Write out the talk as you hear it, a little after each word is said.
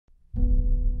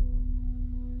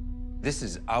This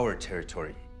is our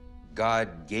territory.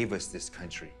 God gave us this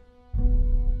country.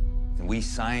 And we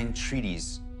signed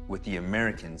treaties with the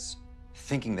Americans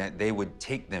thinking that they would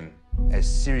take them as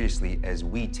seriously as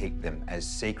we take them as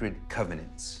sacred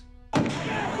covenants. It's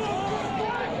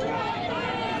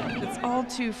all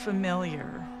too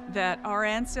familiar that our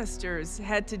ancestors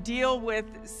had to deal with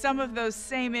some of those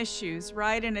same issues,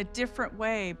 right, in a different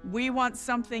way. We want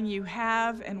something you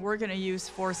have, and we're going to use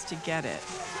force to get it.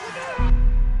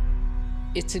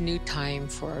 It's a new time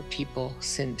for our people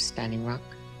since Standing Rock.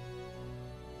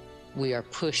 We are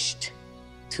pushed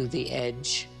to the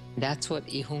edge. That's what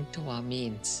Ihuntawa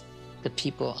means, the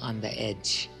people on the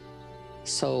edge.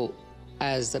 So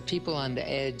as the people on the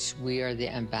edge, we are the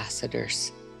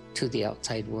ambassadors to the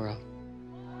outside world.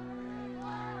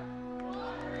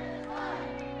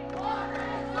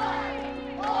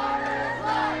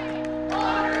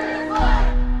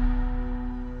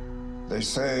 They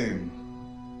say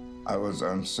I was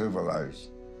uncivilized.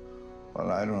 Well,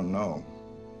 I don't know.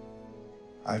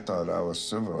 I thought I was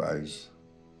civilized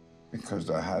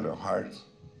because I had a heart,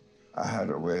 I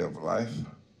had a way of life,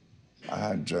 I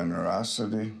had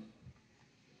generosity.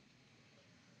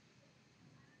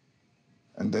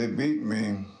 And they beat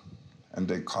me, and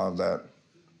they call that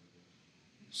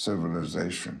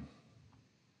civilization.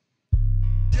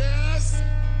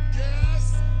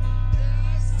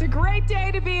 It's a great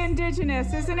day to be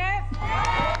Indigenous, isn't it?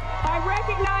 I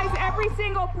recognize every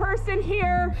single person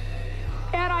here,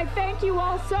 and I thank you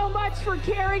all so much for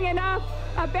caring enough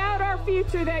about our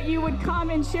future that you would come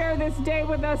and share this day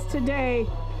with us today.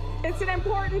 It's an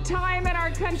important time in our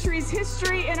country's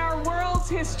history, in our world's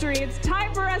history. It's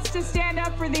time for us to stand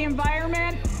up for the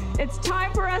environment. It's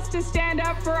time for us to stand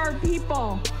up for our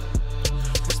people.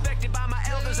 Respected by my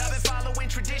elders, I've been following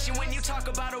tradition. When you talk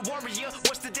about a warrior,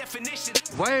 what's the definition?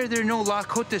 Why are there no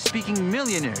Lakota-speaking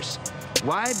millionaires?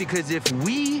 Why? Because if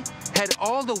we had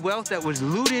all the wealth that was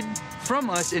looted from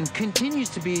us and continues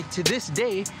to be to this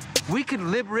day, we could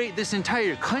liberate this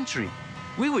entire country.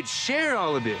 We would share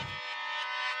all of it.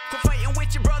 For fighting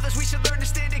with your brothers, we should learn to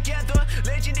stand together.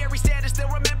 Legendary status, they'll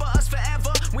remember us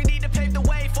forever. We need to pave the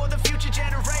way for the future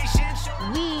generations.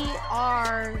 We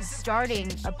are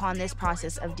starting upon this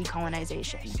process of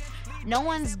decolonization. No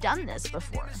one's done this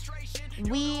before.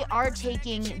 We are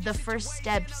taking the first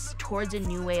steps towards a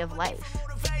new way of life.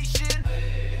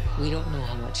 We don't know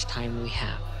how much time we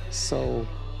have. So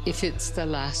if it's the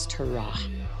last hurrah,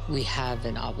 we have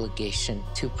an obligation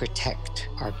to protect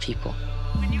our people.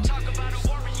 When you talk about a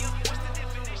war